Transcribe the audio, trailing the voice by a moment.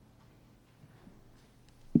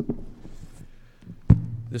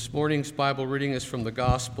This morning's Bible reading is from the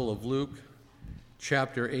Gospel of Luke,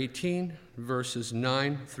 chapter 18, verses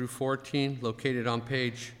 9 through 14, located on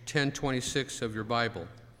page 1026 of your Bible.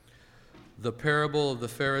 The parable of the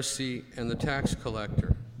Pharisee and the tax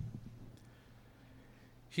collector.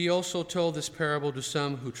 He also told this parable to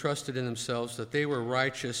some who trusted in themselves that they were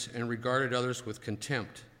righteous and regarded others with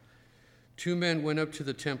contempt. Two men went up to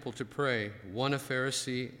the temple to pray, one a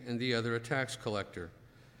Pharisee and the other a tax collector.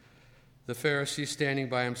 The Pharisee, standing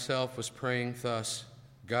by himself, was praying thus,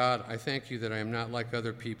 God, I thank you that I am not like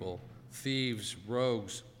other people, thieves,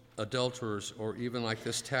 rogues, adulterers, or even like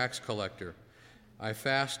this tax collector. I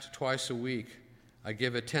fast twice a week. I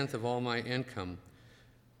give a tenth of all my income.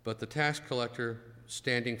 But the tax collector,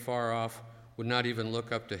 standing far off, would not even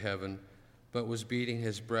look up to heaven, but was beating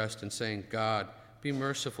his breast and saying, God, be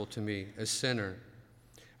merciful to me, a sinner.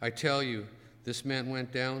 I tell you, this man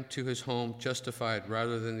went down to his home justified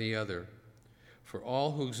rather than the other. For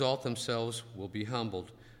all who exalt themselves will be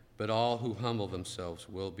humbled, but all who humble themselves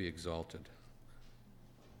will be exalted.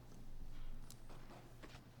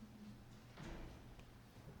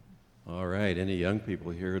 All right, any young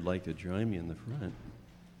people here who'd like to join me in the front?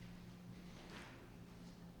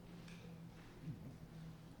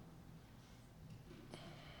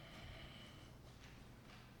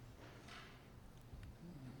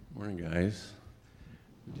 Morning, guys.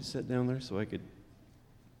 Would you sit down there so I could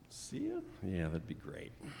see you? Yeah, that'd be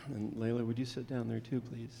great. And Layla, would you sit down there too,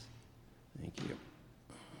 please? Thank you.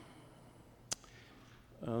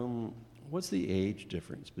 What's the age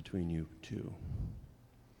difference between you two?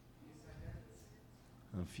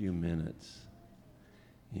 A few minutes.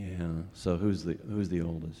 Yeah. So who's the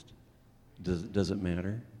oldest? Does it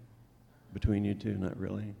matter between you two? Not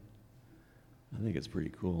really. I think it's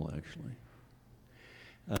pretty cool, actually.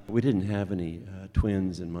 We didn't have any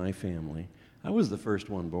twins in my family. I was the first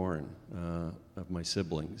one born of my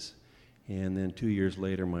siblings. And then 2 years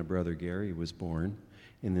later, my brother Gary was born.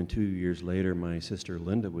 And then 2 years later, my sister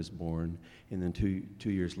Linda was born. And then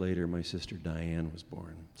two years later, my sister Diane was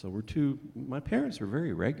born. So my parents were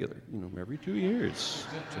very regular, every 2 years.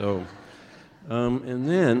 So, and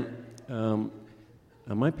then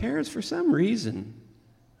my parents, for some reason,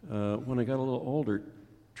 when I got a little older,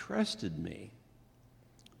 trusted me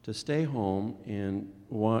to stay home and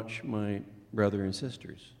watch my brother and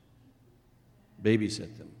sisters,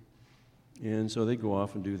 babysit them. And so they go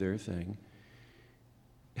off and do their thing.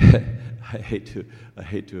 I hate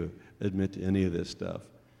to admit to any of this stuff,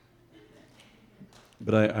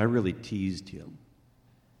 but I really teased him.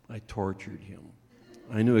 I tortured him.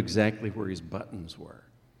 I knew exactly where his buttons were.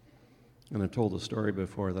 And I've told the story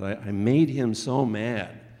before that I made him so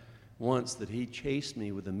mad once that he chased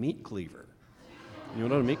me with a meat cleaver. You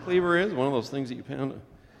know what a meat cleaver is? One of those things that you pound.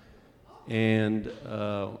 And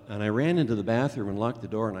I ran into the bathroom and locked the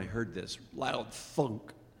door, and I heard this loud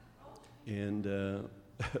thunk. And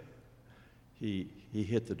he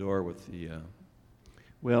hit the door with the.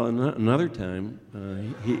 Another time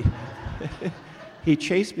he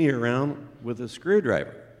chased me around with a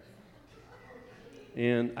screwdriver.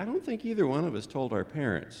 And I don't think either one of us told our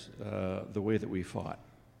parents the way that we fought.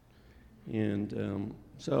 And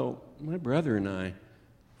so my brother and I,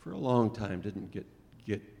 for a long time, didn't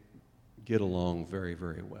get along very,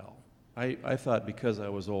 very well. I thought because I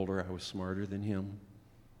was older, I was smarter than him.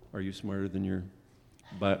 Are you smarter than your,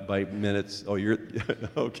 by minutes? Oh, you're,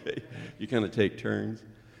 okay. You kind of take turns.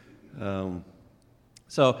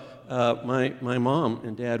 So my mom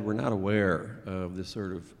and dad were not aware of this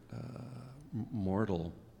sort of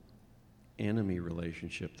mortal enemy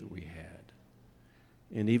relationship that we had.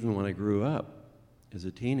 And even when I grew up as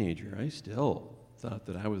a teenager, I still thought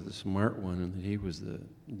that I was the smart one and that he was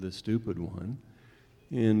the stupid one.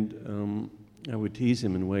 And I would tease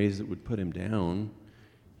him in ways that would put him down.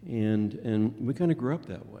 And we kind of grew up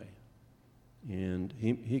that way. And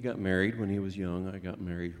he got married when he was young. I got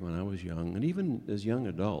married when I was young. And even as young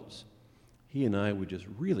adults, he and I would just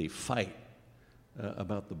really fight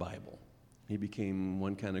about the Bible. He became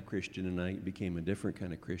one kind of Christian and I became a different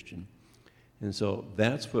kind of Christian. And so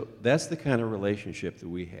that's the kind of relationship that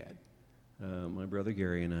we had. My brother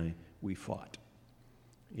Gary and I, we fought.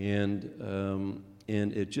 And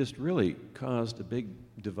it just really caused a big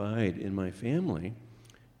divide in my family.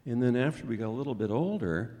 And then after we got a little bit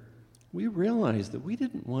older, we realized that we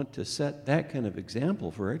didn't want to set that kind of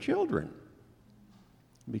example for our children.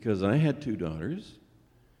 Because I had two daughters,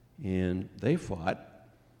 and they fought,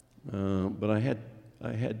 but I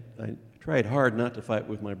tried hard not to fight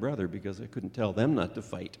with my brother because I couldn't tell them not to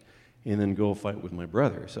fight and then go fight with my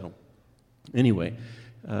brother. So anyway,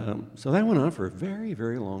 so that went on for a very,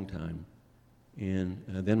 very long time. And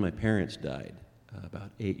then my parents died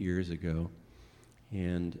about 8 years ago.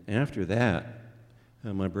 And after that,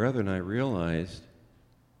 my brother and I realized,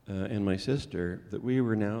 and my sister, that we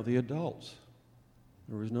were now the adults.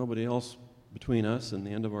 There was nobody else between us and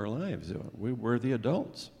the end of our lives. We were the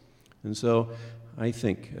adults. And so I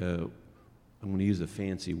think I'm going to use a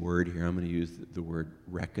fancy word here. I'm going to use the word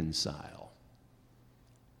reconcile.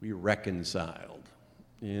 We reconciled.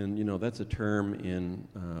 And, that's a term in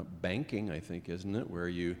banking, I think, isn't it, where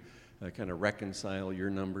you kind of reconcile your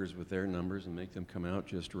numbers with their numbers and make them come out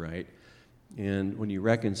just right. And when you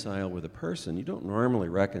reconcile with a person, you don't normally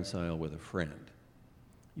reconcile with a friend.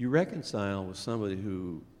 You reconcile with somebody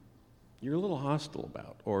who you're a little hostile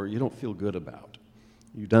about or you don't feel good about.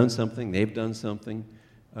 You've done something, they've done something,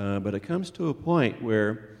 but it comes to a point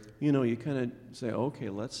where, you kind of say, okay,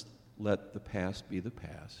 let's let the past be the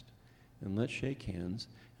past, and let's shake hands,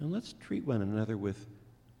 and let's treat one another with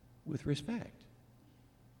respect.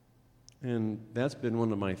 And that's been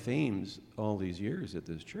one of my themes all these years at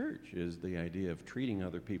this church, is the idea of treating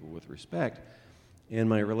other people with respect. And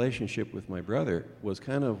my relationship with my brother was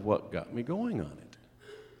kind of what got me going on it.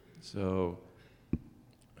 So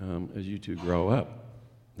as you two grow up,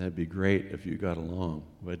 that'd be great if you got along,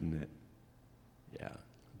 wouldn't it? Yeah,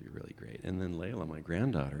 it'd be really great. And then Layla, my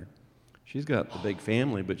granddaughter, she's got the big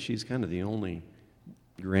family, but she's kind of the only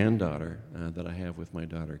granddaughter that I have with my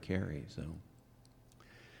daughter Carrie, so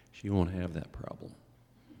she won't have that problem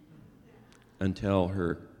until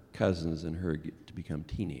her cousins and her get to become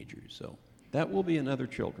teenagers. So that will be another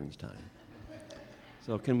children's time.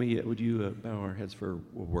 So would you bow our heads for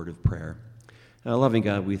a word of prayer? Loving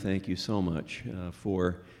God, we thank you so much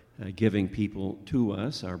for giving people to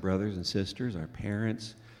us, our brothers and sisters, our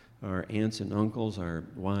parents, our aunts and uncles, our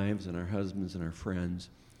wives and our husbands and our friends.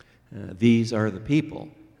 These are the people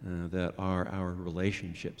that are our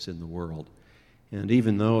relationships in the world. And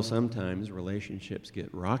even though sometimes relationships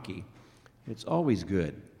get rocky, it's always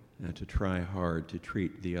good to try hard to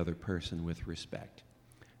treat the other person with respect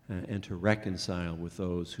and to reconcile with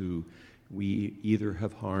those who we either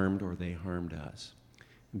have harmed or they harmed us.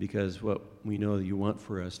 Because what we know that you want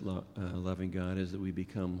for us, loving God, is that we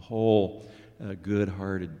become whole,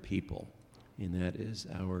 good-hearted people. And that is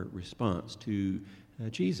our response to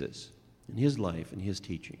Jesus and his life and his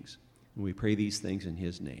teachings. And we pray these things in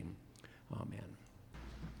his name. Amen.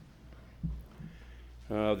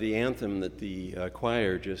 The anthem that the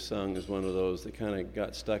choir just sung is one of those that kind of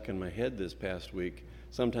got stuck in my head this past week.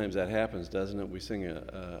 Sometimes that happens, doesn't it? We sing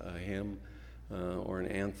a hymn or an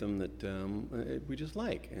anthem that we just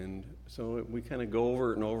like, and so we kind of go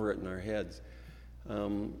over it and over it in our heads.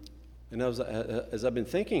 And as I've been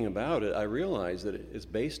thinking about it, I realized that it's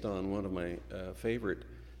based on one of my favorite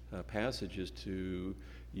passages to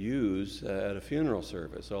use at a funeral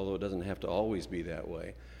service, although it doesn't have to always be that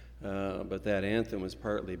way. But that anthem was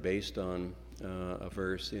partly based on a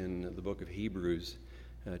verse in the book of Hebrews,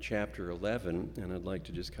 chapter 11, and I'd like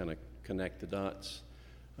to just kind of connect the dots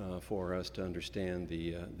for us to understand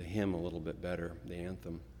the hymn a little bit better, the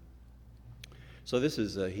anthem. So this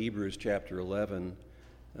is Hebrews chapter 11,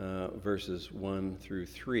 verses 1 through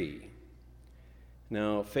 3.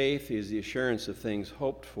 Now, faith is the assurance of things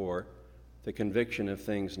hoped for, the conviction of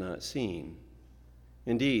things not seen.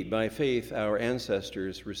 Indeed, by faith our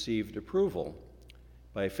ancestors received approval.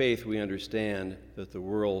 By faith we understand that the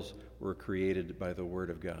worlds were created by the word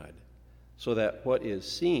of God, so that what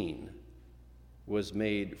is seen was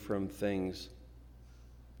made from things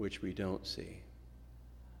which we don't see.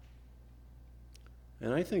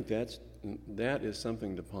 And I think that is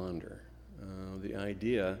something to ponder. The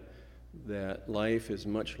idea that life is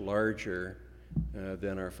much larger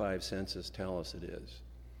than our five senses tell us it is.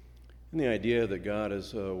 And the idea that God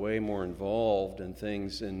is way more involved in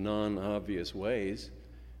things in non-obvious ways.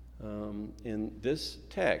 In this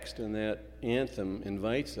text and that anthem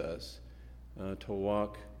invites us to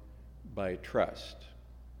walk by trust.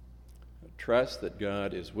 Trust that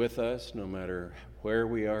God is with us no matter where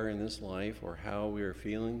we are in this life or how we are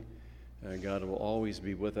feeling. God will always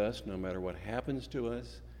be with us no matter what happens to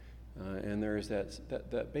us. And there is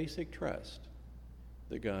that basic trust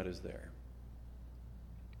that God is there.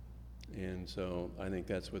 And so I think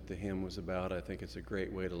that's what the hymn was about. I think it's a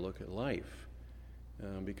great way to look at life.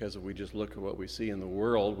 Because if we just look at what we see in the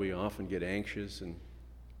world, we often get anxious and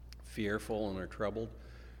fearful and are troubled.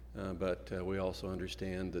 But we also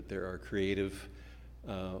understand that there are creative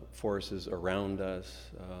forces around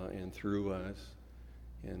us and through us.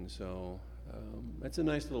 And so that's a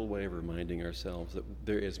nice little way of reminding ourselves that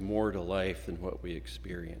there is more to life than what we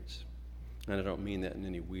experience. And I don't mean that in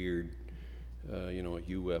any weird, a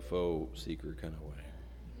UFO seeker kind of way.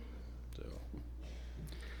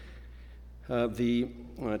 The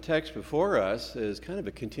text before us is kind of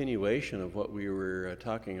a continuation of what we were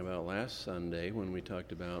talking about last Sunday when we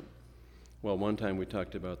talked about, well, one time we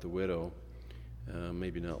talked about the widow,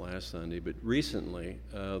 maybe not last Sunday, but recently.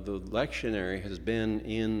 The lectionary has been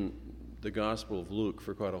in the Gospel of Luke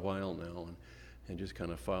for quite a while now, and just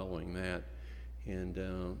kind of following that.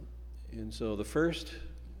 And so the first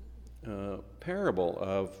parable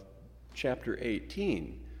of chapter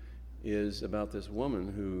 18 is about this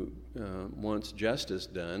woman who wants justice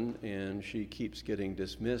done, and she keeps getting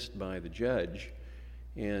dismissed by the judge,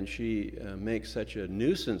 and she makes such a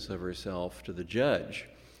nuisance of herself to the judge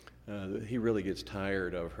that he really gets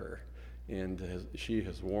tired of her, and she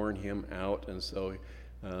has worn him out, and so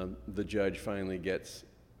the judge finally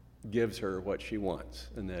gives her what she wants,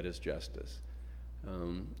 and that is justice.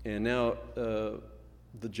 And now the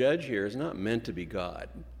judge here is not meant to be God.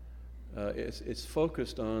 It's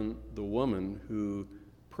focused on the woman who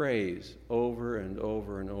prays over and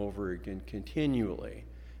over and over again continually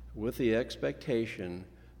with the expectation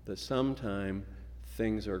that sometime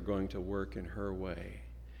things are going to work in her way.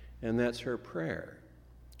 And that's her prayer.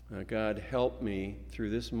 God, help me through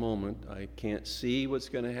this moment. I can't see what's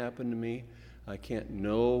going to happen to me. I can't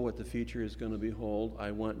know what the future is going to behold.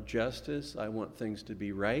 I want justice. I want things to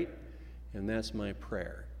be right. And that's my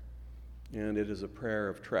prayer. And it is a prayer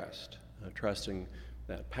of trust, trusting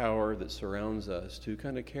that power that surrounds us to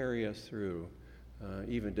kind of carry us through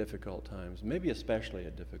even difficult times, maybe especially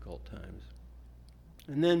at difficult times.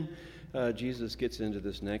 And then Jesus gets into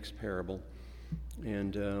this next parable,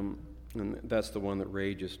 and that's the one that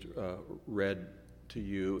Ray just read to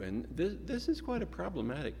you. And this is quite a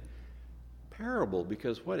problematic parable,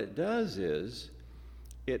 because what it does is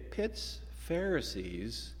it pits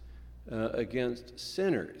Pharisees against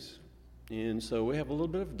sinners. And so we have a little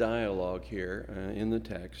bit of dialogue here in the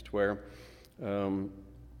text where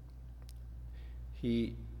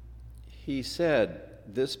he said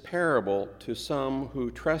this parable to some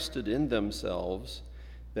who trusted in themselves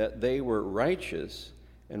that they were righteous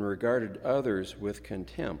and regarded others with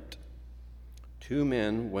contempt. 2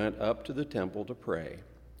 men went up to the temple to pray,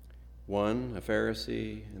 one a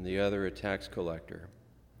Pharisee and the other a tax collector.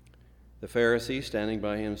 The Pharisee, standing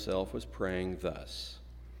by himself, was praying thus: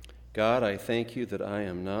 God, I thank you that I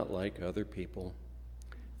am not like other people,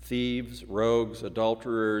 thieves, rogues,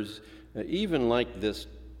 adulterers, even like this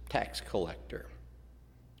tax collector.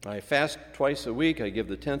 I fast twice a week, I give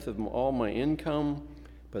the 10th of all my income,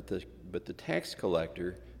 but the tax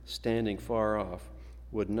collector, standing far off,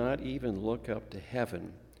 would not even look up to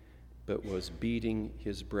heaven, but was beating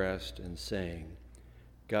his breast and saying,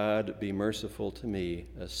 God, be merciful to me,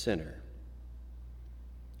 a sinner.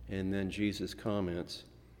 And then Jesus comments,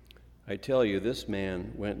 I tell you, this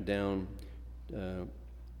man went down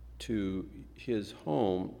to his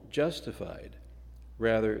home justified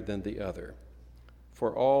rather than the other.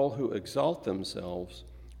 For all who exalt themselves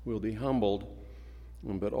will be humbled,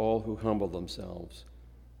 but all who humble themselves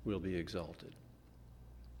will be exalted.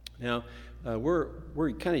 Now,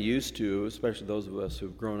 we're kind of used to, especially those of us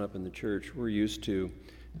who've grown up in the church, we're used to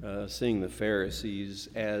seeing the Pharisees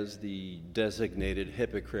as the designated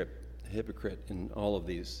hypocrite in all of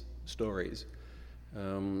these stories.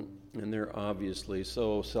 And they're obviously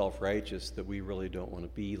so self-righteous that we really don't want to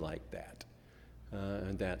be like that.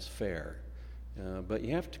 And that's fair. But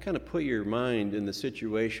you have to kind of put your mind in the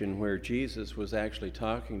situation where Jesus was actually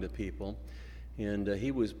talking to people, and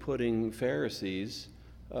he was putting Pharisees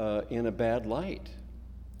in a bad light.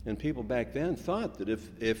 And people back then thought that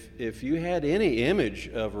if you had any image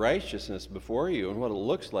of righteousness before you and what it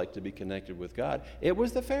looks like to be connected with God, it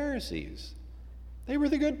was the Pharisees. They were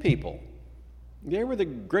the good people. They were the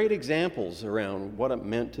great examples around what it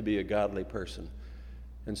meant to be a godly person.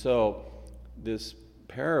 And so this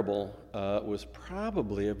parable was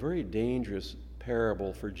probably a very dangerous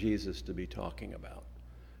parable for Jesus to be talking about,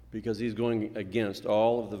 because he's going against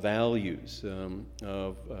all of the values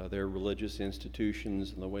of their religious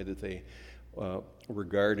institutions and the way that they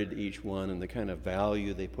regarded each one and the kind of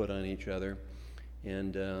value they put on each other.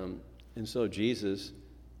 And so Jesus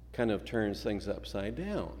kind of turns things upside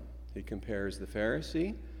down. He compares the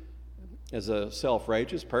Pharisee as a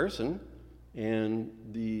self-righteous person, and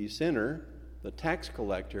the sinner, the tax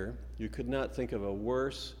collector. You could not think of a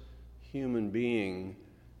worse human being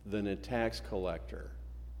than a tax collector.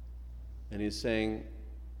 And he's saying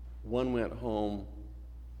one went home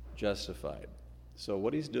justified. So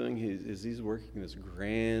what he's doing is he's working this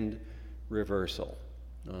grand reversal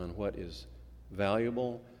on what is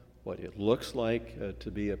valuable, what it looks like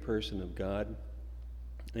to be a person of God.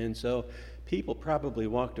 And so people probably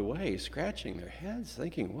walked away scratching their heads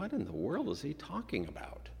thinking, what in the world is he talking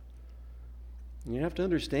about? You have to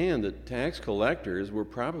understand that tax collectors were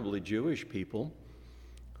probably Jewish people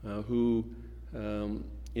who,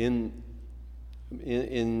 in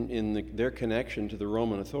their connection to the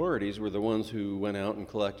Roman authorities, were the ones who went out and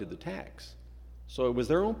collected the tax. So it was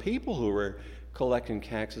their own people who were collecting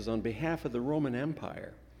taxes on behalf of the Roman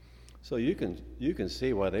Empire. So you can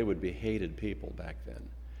see why they would be hated people back then,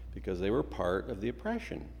 because they were part of the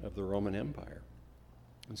oppression of the Roman Empire.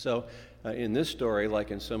 And so in this story,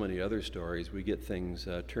 like in so many other stories, we get things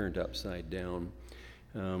turned upside down.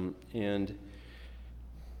 And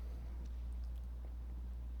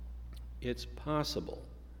it's possible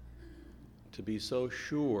to be so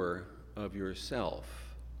sure of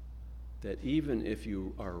yourself that even if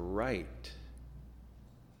you are right,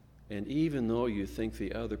 and even though you think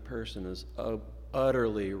the other person is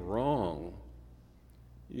utterly wrong,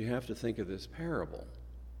 you have to think of this parable.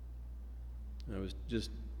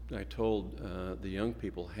 I told the young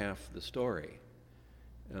people half the story,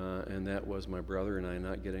 and that was my brother and I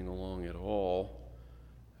not getting along at all,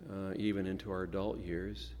 even into our adult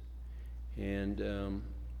years. And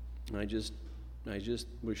I just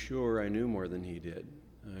was sure I knew more than he did.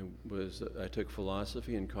 I took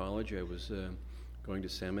philosophy in college. I was going to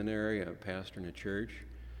seminary. I pastored in a church.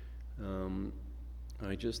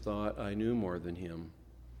 I just thought I knew more than him.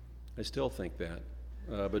 I still think that,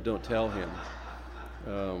 but don't tell him.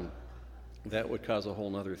 That would cause a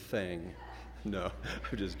whole other thing. No,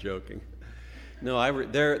 I'm just joking. No,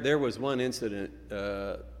 there was one incident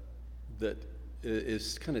that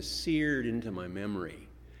is kind of seared into my memory,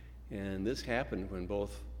 and this happened when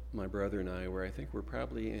both my brother and I were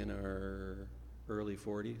probably in our early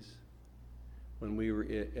 40s, when we were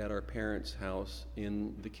at our parents' house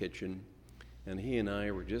in the kitchen, and he and I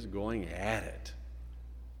were just going at it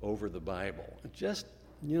over the Bible, just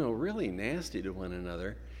really nasty to one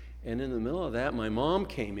another. And in the middle of that, my mom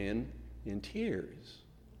came in tears,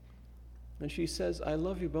 and she says, "I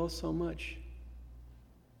love you both so much.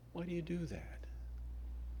 Why do you do that?"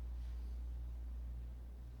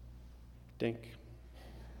 Dink.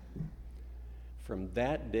 From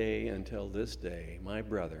that day until this day, my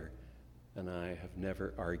brother and I have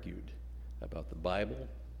never argued about the Bible,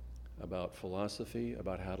 about philosophy,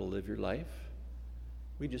 about how to live your life.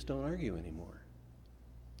 We just don't argue anymore.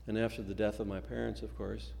 And after the death of my parents, of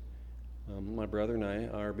course, my brother and I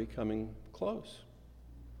are becoming close.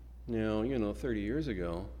 Now, 30 years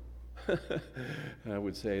ago, I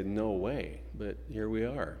would say no way, but here we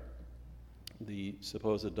are, the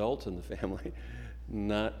supposed adults in the family,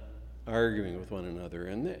 not arguing with one another.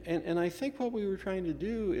 And I think what we were trying to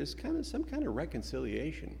do is some kind of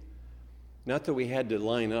reconciliation. Not that we had to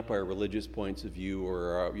line up our religious points of view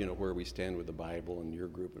or where we stand with the Bible and your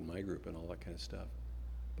group and my group and all that kind of stuff.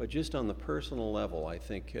 But just on the personal level, I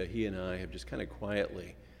think he and I have just kind of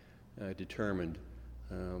quietly determined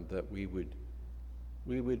that we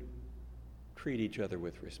would treat each other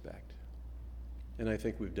with respect. And I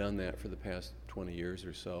think we've done that for the past 20 years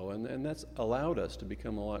or so, and that's allowed us to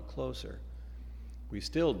become a lot closer. We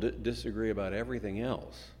still disagree about everything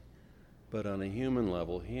else, but on a human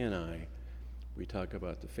level, he and I, we talk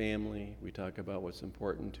about the family, we talk about what's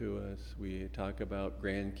important to us, we talk about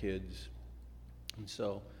grandkids, and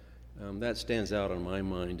so that stands out on my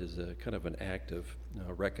mind as a kind of an act of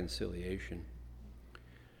reconciliation.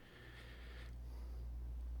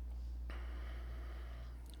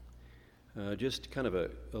 Just kind of a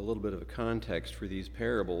little bit of a context for these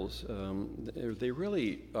parables. They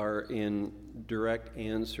really are in direct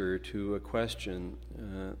answer to a question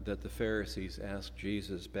that the Pharisees asked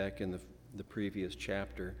Jesus back in the previous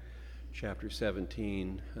chapter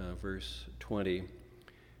 17, verse 20.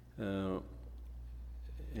 And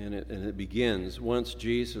it begins, "Once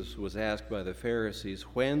Jesus was asked by the Pharisees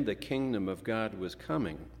when the kingdom of God was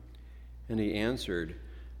coming, and he answered,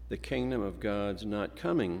 'The kingdom of God's not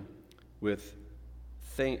coming with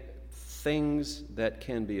things that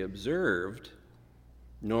can be observed,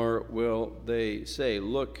 nor will they say,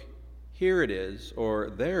 look, here it is,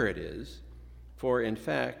 or there it is, for in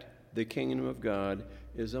fact, the kingdom of God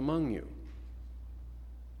is among you.'"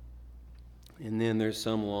 And then there's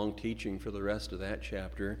some long teaching for the rest of that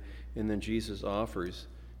chapter, and then Jesus offers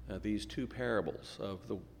these two parables of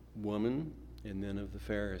the woman and then of the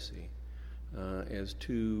Pharisee as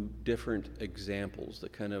two different examples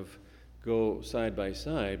that kind of go side by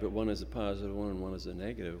side, but one is a positive one and one is a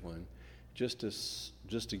negative one, just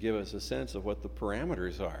to give us a sense of what the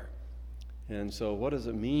parameters are. And so what does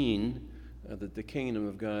it mean that the kingdom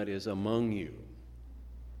of God is among you?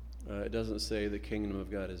 It doesn't say the kingdom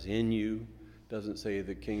of God is in you. It doesn't say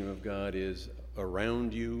the kingdom of God is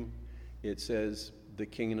around you. It says the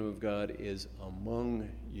kingdom of God is among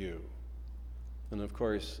you. And of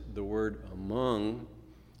course, the word among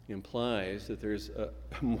implies that there's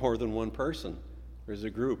more than one person. There's a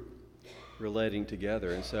group relating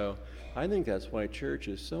together. And so I think that's why church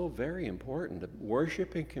is so very important.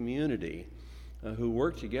 Worship and community who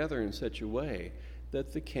work together in such a way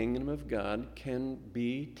that the kingdom of God can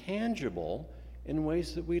be tangible in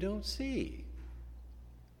ways that we don't see.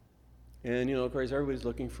 And, of course, everybody's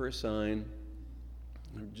looking for a sign.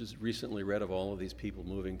 I've just recently read of all of these people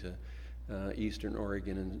moving to eastern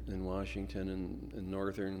Oregon and Washington and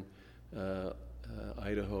northern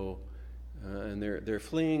Idaho, and they're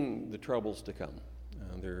fleeing the troubles to come.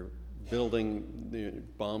 They're building the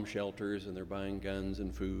bomb shelters, and they're buying guns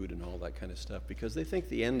and food and all that kind of stuff because they think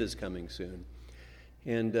the end is coming soon.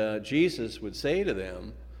 And Jesus would say to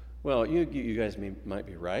them, well, you guys might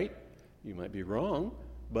be right, you might be wrong,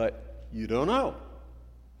 but you don't know.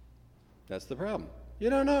 That's the problem. You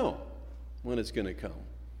don't know when it's going to come.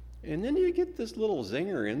 And then you get this little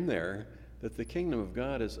zinger in there that the kingdom of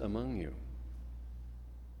God is among you.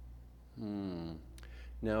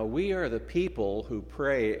 Now, we are the people who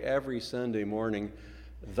pray every Sunday morning,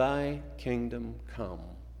 Thy kingdom come,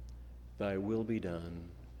 Thy will be done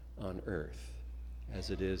on earth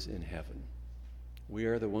as it is in heaven. We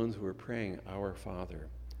are the ones who are praying, Our Father,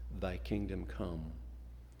 Thy kingdom come.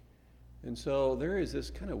 And so there is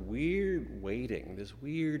this kind of weird waiting, this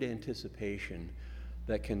weird anticipation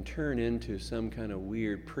that can turn into some kind of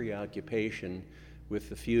weird preoccupation with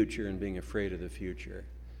the future and being afraid of the future.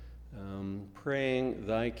 Praying,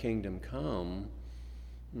 Thy kingdom come,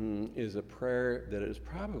 is a prayer that has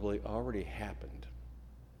probably already happened.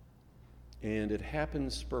 And it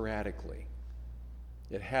happens sporadically.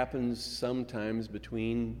 It happens sometimes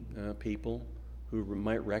between people who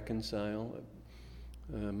might reconcile,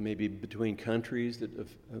 maybe between countries that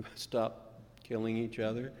have stopped killing each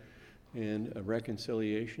other, and a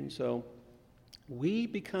reconciliation. So we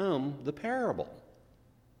become the parable.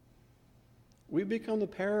 We become the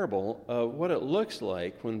parable of what it looks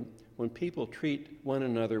like when people treat one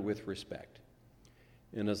another with respect.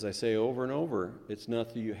 And as I say over and over, it's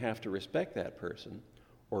not that you have to respect that person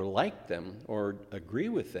or like them or agree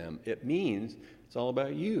with them. It means it's all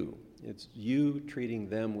about you. It's you treating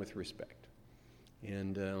them with respect.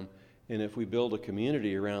 And if we build a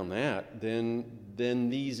community around that, then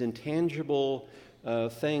these intangible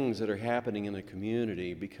things that are happening in the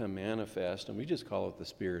community become manifest, and we just call it the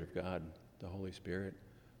Spirit of God, the Holy Spirit.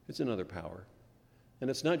 It's another power. And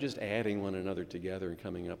it's not just adding one another together and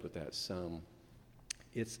coming up with that sum.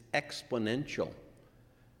 It's exponential,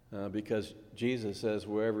 because Jesus says,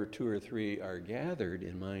 wherever 2 or 3 are gathered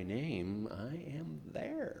in my name, I am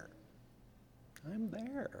there. I'm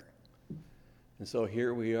there. And so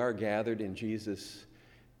here we are gathered in Jesus'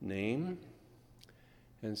 name.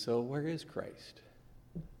 And so where is Christ?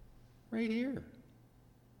 Right here.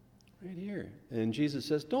 Right here. And Jesus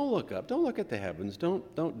says, don't look up. Don't look at the heavens.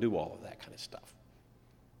 Don't do all of that kind of stuff.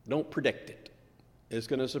 Don't predict it. It's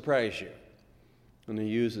going to surprise you. And he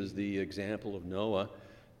uses the example of Noah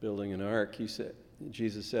building an ark.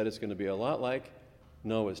 Jesus said it's going to be a lot like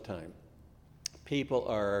Noah's time. People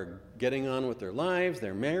are getting on with their lives,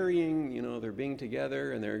 they're marrying, they're being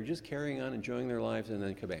together, and they're just carrying on, enjoying their lives, and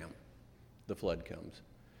then kabam, the flood comes.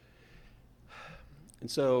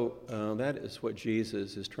 And so that is what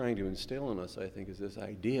Jesus is trying to instill in us, I think, is this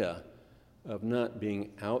idea of not being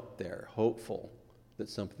out there, hopeful that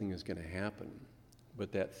something is going to happen.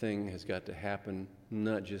 But that thing has got to happen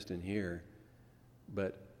not just in here,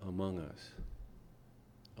 but among us.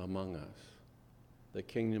 Among us. The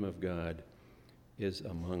kingdom of God is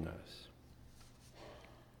among us.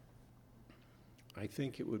 I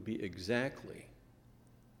think it would be exactly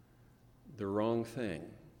the wrong thing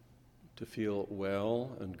to feel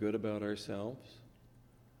well and good about ourselves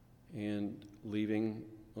and leaving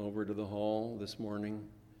over to the hall this morning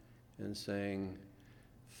and saying,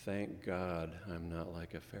 thank God I'm not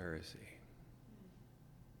like a Pharisee.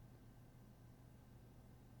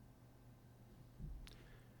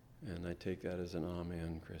 And I take that as an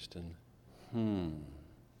amen, Kristen. Amen.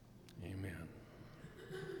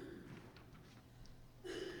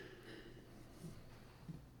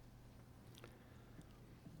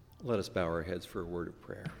 Let us bow our heads for a word of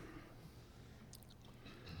prayer.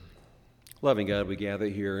 Loving God, we gather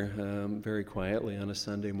here very quietly on a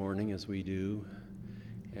Sunday morning, as we do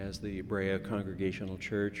as the Brea Congregational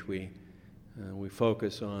Church. We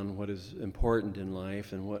focus on what is important in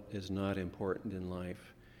life and what is not important in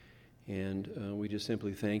life. And we just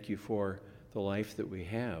simply thank you for the life that we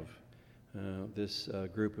have, this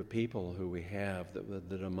group of people who we have,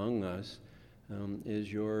 that among us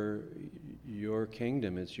is your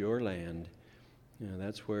kingdom, it's your land.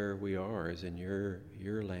 That's where we are, is in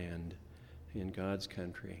your land, in God's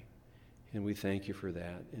country. And we thank you for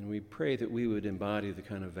that. And we pray that we would embody the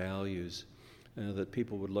kind of values that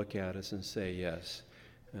people would look at us and say, yes,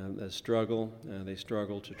 they struggle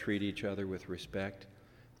to treat each other with respect,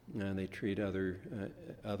 and they treat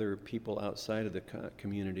other people outside of the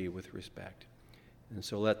community with respect. And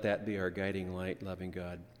so let that be our guiding light, loving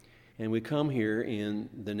God. And we come here in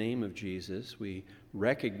the name of Jesus. We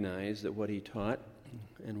recognize that what he taught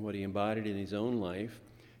and what he embodied in his own life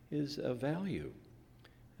is of value.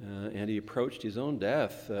 And he approached his own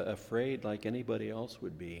death afraid like anybody else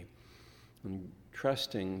would be, and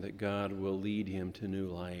trusting that God will lead him to new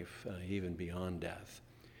life, even beyond death.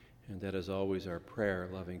 And that is always our prayer,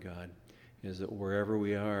 loving God, is that wherever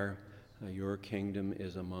we are, your kingdom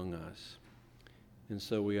is among us. And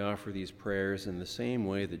so we offer these prayers in the same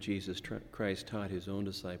way that Jesus Christ taught his own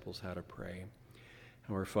disciples how to pray.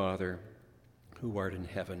 Our Father, who art in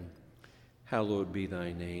heaven, hallowed be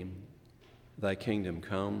thy name. Thy kingdom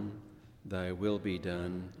come, thy will be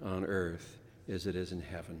done on earth as it is in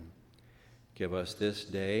heaven. Give us this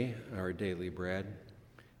day our daily bread,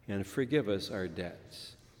 and forgive us our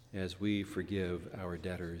debts as we forgive our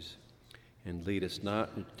debtors. And lead us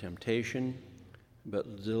not into temptation,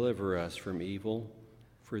 but deliver us from evil.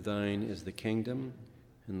 For thine is the kingdom,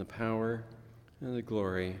 and the power, and the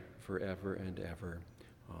glory forever and ever.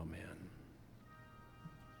 Amen.